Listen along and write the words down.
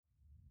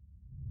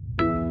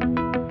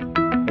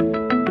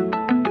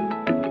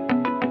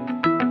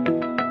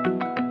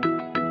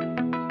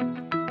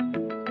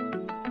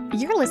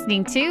You're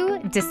listening to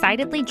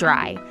Decidedly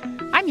Dry.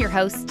 I'm your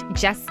host,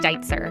 Jess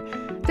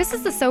Steitzer. This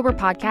is the sober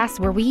podcast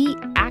where we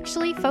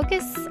actually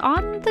focus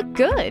on the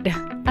good.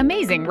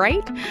 Amazing,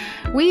 right?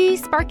 We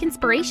spark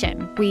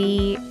inspiration,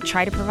 we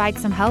try to provide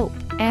some hope,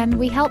 and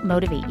we help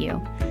motivate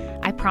you.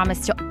 I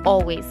promise to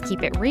always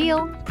keep it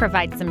real,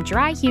 provide some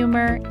dry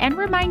humor, and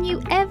remind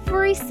you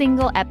every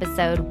single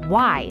episode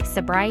why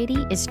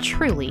sobriety is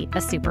truly a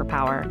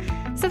superpower.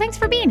 So thanks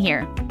for being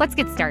here. Let's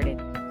get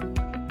started.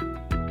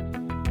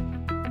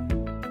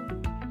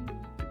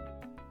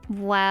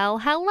 Well,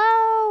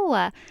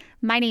 hello.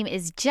 My name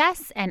is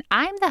Jess, and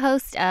I'm the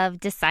host of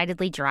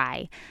Decidedly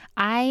Dry.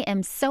 I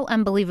am so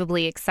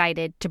unbelievably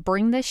excited to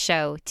bring this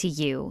show to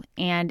you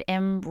and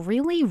am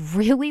really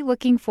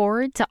looking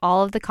forward to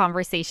all of the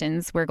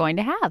conversations we're going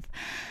to have.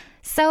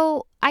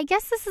 So I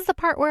guess this is the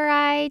part where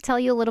I tell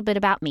you a little bit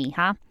about me,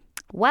 huh?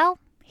 Well,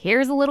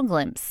 here's a little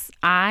glimpse.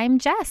 I'm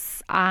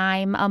Jess.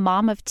 I'm a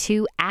mom of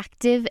two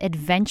active,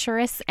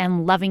 adventurous,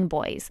 and loving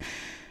boys.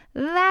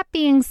 That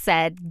being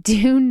said,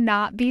 do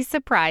not be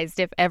surprised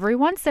if every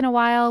once in a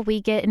while we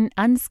get an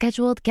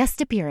unscheduled guest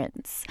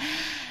appearance.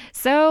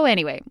 So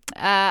anyway,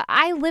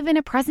 I live in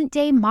a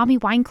present-day mommy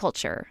wine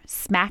culture,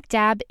 smack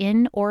dab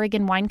in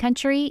Oregon wine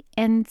country,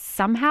 and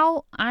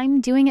somehow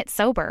I'm doing it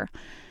sober.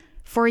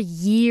 For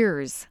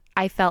years,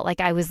 I felt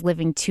like I was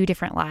living two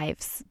different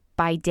lives.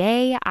 By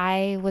day,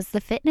 I was the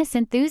fitness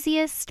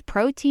enthusiast,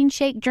 protein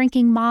shake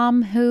drinking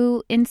mom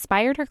who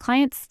inspired her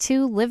clients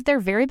to live their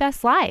very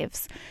best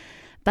lives.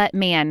 But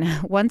man,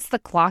 once the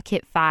clock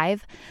hit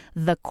 5,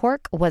 the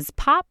cork was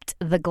popped,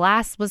 the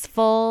glass was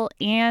full,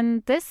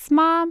 and this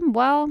mom,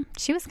 well,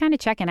 she was kind of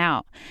checking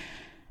out.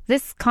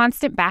 This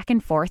constant back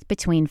and forth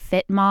between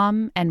fit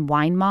mom and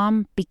wine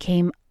mom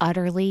became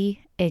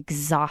utterly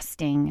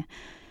exhausting.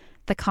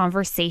 The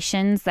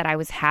conversations that I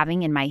was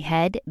having in my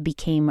head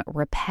became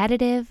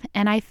repetitive,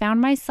 and I found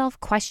myself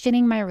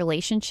questioning my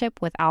relationship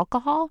with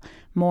alcohol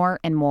more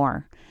and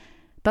more.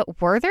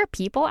 But were there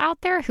people out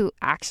there who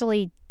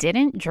actually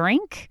didn't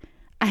drink?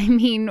 I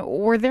mean,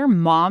 were there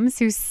moms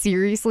who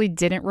seriously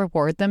didn't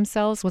reward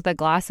themselves with a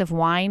glass of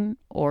wine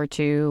or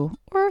 2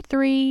 or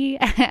 3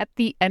 at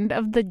the end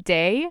of the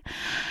day?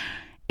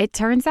 It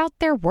turns out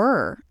there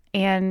were,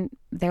 and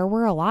there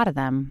were a lot of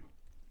them.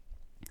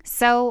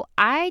 So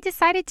I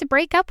decided to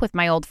break up with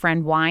my old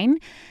friend wine.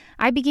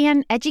 I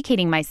began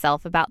educating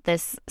myself about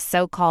this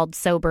so-called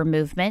sober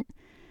movement.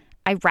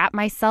 I wrapped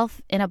myself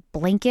in a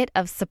blanket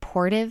of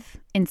supportive,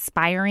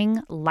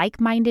 inspiring,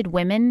 like-minded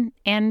women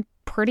and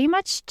pretty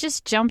much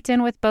just jumped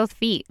in with both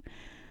feet.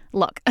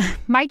 Look,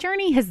 my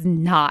journey has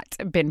not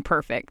been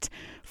perfect.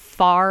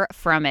 Far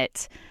from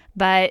it.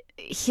 But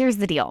here's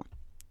the deal.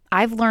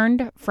 I've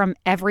learned from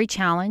every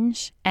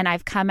challenge and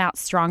I've come out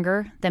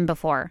stronger than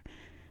before.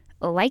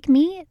 Like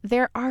me,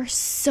 there are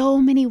so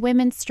many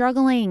women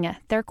struggling.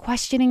 They're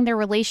questioning their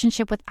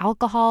relationship with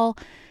alcohol,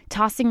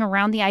 tossing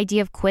around the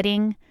idea of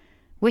quitting,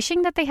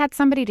 wishing that they had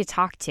somebody to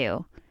talk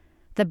to.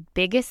 The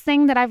biggest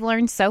thing that I've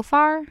learned so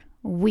far,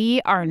 we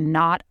are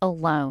not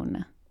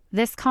alone.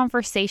 This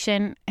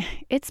conversation,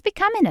 it's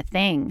becoming a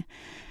thing.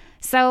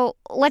 So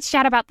let's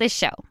chat about this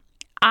show.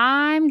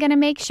 I'm going to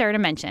make sure to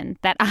mention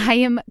that I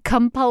am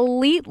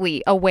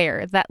completely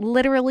aware that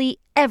literally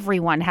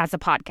everyone has a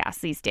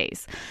podcast these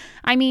days.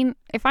 I mean,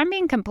 if I'm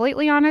being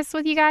completely honest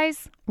with you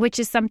guys, which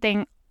is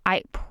something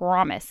I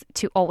promise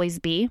to always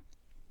be,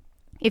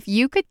 if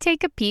you could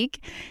take a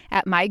peek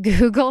at my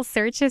Google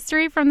search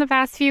history from the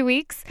past few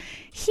weeks,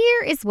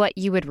 here is what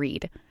you would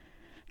read.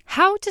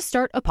 How to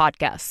start a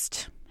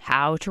podcast.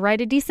 How to write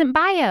a decent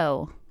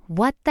bio.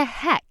 What the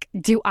heck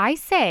do I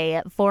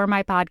say for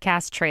my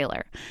podcast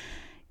trailer?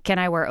 Can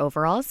I wear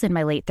overalls in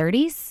my late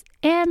 30s?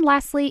 And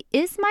lastly,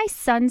 is my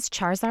son's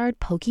Charizard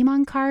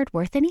Pokemon card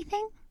worth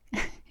anything?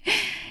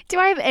 Do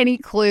I have any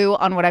clue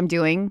on what I'm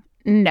doing?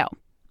 No.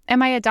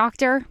 Am I a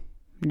doctor?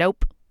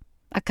 Nope.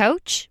 A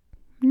coach?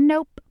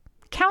 Nope.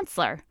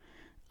 Counselor?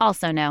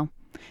 Also no.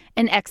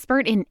 An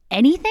expert in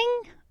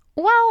anything?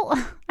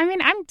 Well, I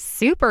mean, I'm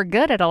super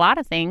good at a lot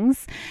of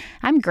things.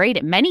 I'm great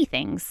at many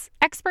things.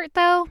 Expert,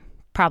 though?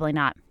 Probably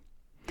not.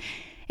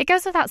 It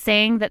goes without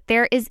saying that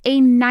there is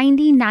a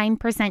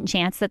 99%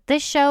 chance that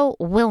this show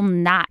will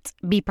not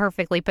be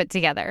perfectly put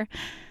together.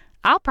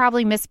 I'll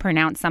probably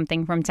mispronounce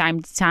something from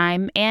time to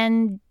time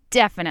and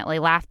definitely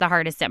laugh the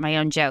hardest at my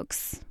own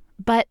jokes.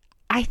 But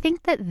I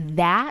think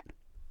that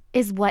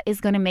is what is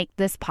going to make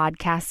this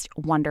podcast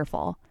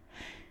wonderful.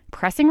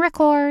 Pressing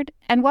record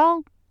and,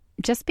 well,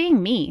 just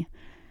being me.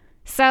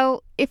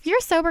 So if you're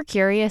sober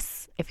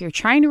curious, if you're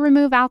trying to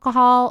remove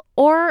alcohol,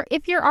 or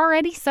if you're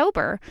already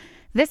sober,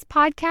 this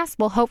podcast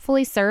will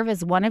hopefully serve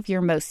as one of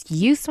your most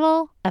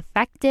useful,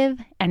 effective,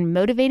 and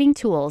motivating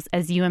tools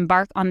as you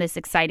embark on this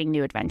exciting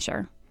new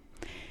adventure.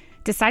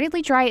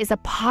 Decidedly Dry is a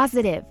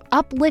positive,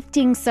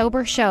 uplifting,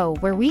 sober show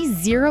where we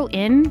zero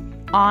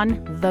in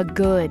on the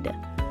good.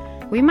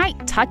 We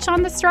might touch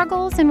on the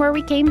struggles and where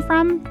we came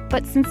from,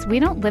 but since we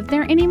don't live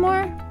there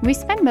anymore, we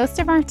spend most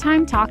of our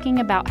time talking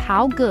about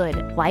how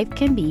good life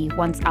can be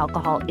once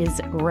alcohol is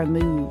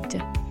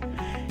removed.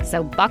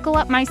 So buckle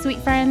up, my sweet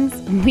friends.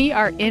 We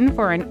are in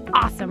for an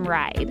awesome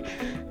ride.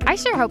 I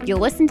sure hope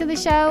you'll listen to the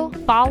show,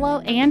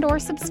 follow, and or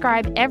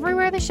subscribe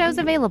everywhere the show's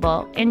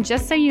available. And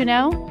just so you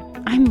know,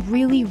 I'm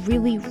really,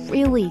 really,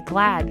 really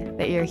glad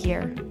that you're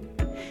here.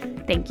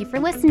 Thank you for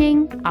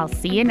listening. I'll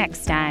see you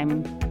next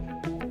time.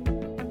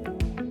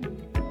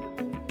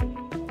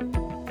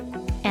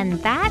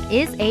 And that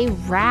is a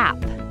wrap.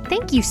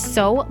 Thank you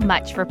so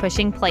much for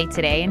pushing play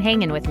today and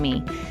hanging with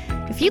me.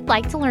 If you'd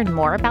like to learn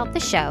more about the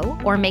show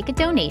or make a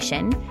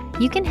donation,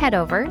 you can head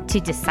over to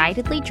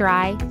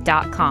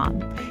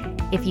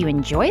decidedlydry.com. If you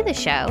enjoy the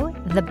show,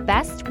 the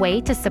best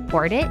way to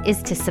support it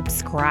is to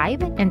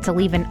subscribe and to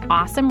leave an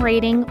awesome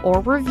rating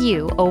or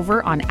review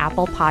over on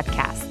Apple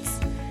Podcasts.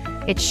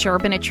 It's sure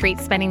been a treat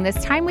spending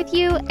this time with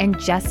you, and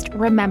just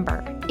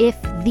remember,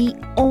 if the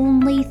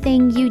only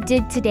thing you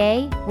did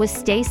today was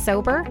stay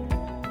sober,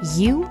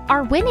 you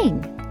are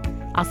winning.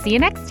 I'll see you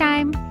next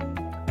time.